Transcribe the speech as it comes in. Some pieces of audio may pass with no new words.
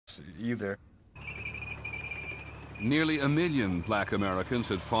either. Nearly 1 million black Americans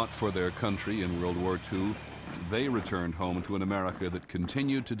had fought for their country in World War II. They returned home to an America that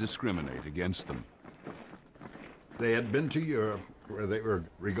continued to discriminate against them. They had been to Europe, where they were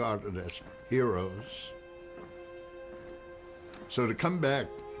regarded as heroes. So to come back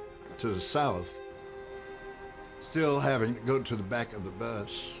to the South, still having to go to the back of the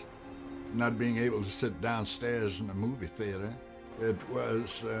bus, not being able to sit downstairs in the movie theater, it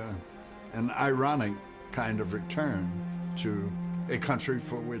was an ironic kind of return to a country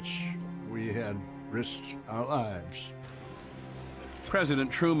for which we had risked our lives.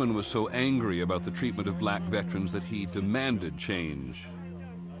 President Truman was so angry about the treatment of black veterans that he demanded change.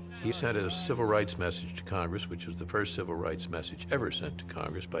 He sent a civil rights message to Congress, which was the first civil rights message ever sent to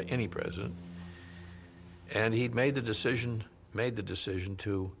Congress by any president. And he'd made the decision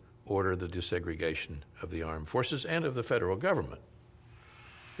to order the desegregation of the armed forces and of the federal government.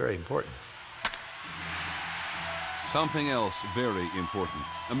 Very important. Something else very important.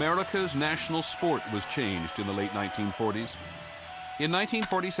 America's national sport was changed in the late 1940s. In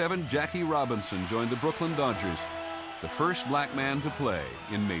 1947, Jackie Robinson joined the Brooklyn Dodgers, the first black man to play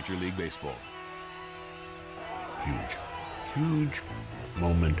in Major League Baseball. Huge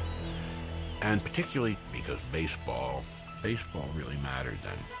moment, and particularly because baseball really mattered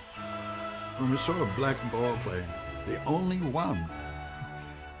then. When we saw a black ball player, the only one,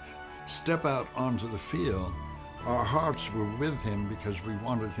 step out onto the field, our hearts were with him because we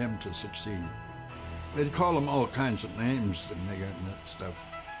wanted him to succeed. They'd call him all kinds of names, the nigger and that stuff,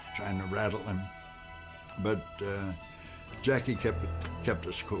 trying to rattle him. But Jackie kept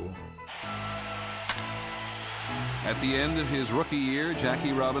us cool. At the end of his rookie year,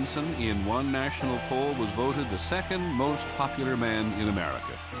 Jackie Robinson, in one national poll, was voted the second most popular man in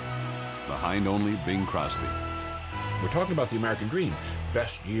America, behind only Bing Crosby. We're talking about the American dream,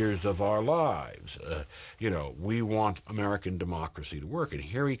 best years of our lives. We want American democracy to work, and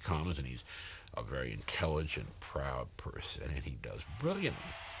here he comes, and he's a very intelligent, proud person, and he does brilliantly.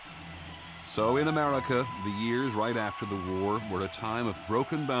 So in America, the years right after the war were a time of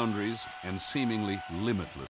broken boundaries and seemingly limitless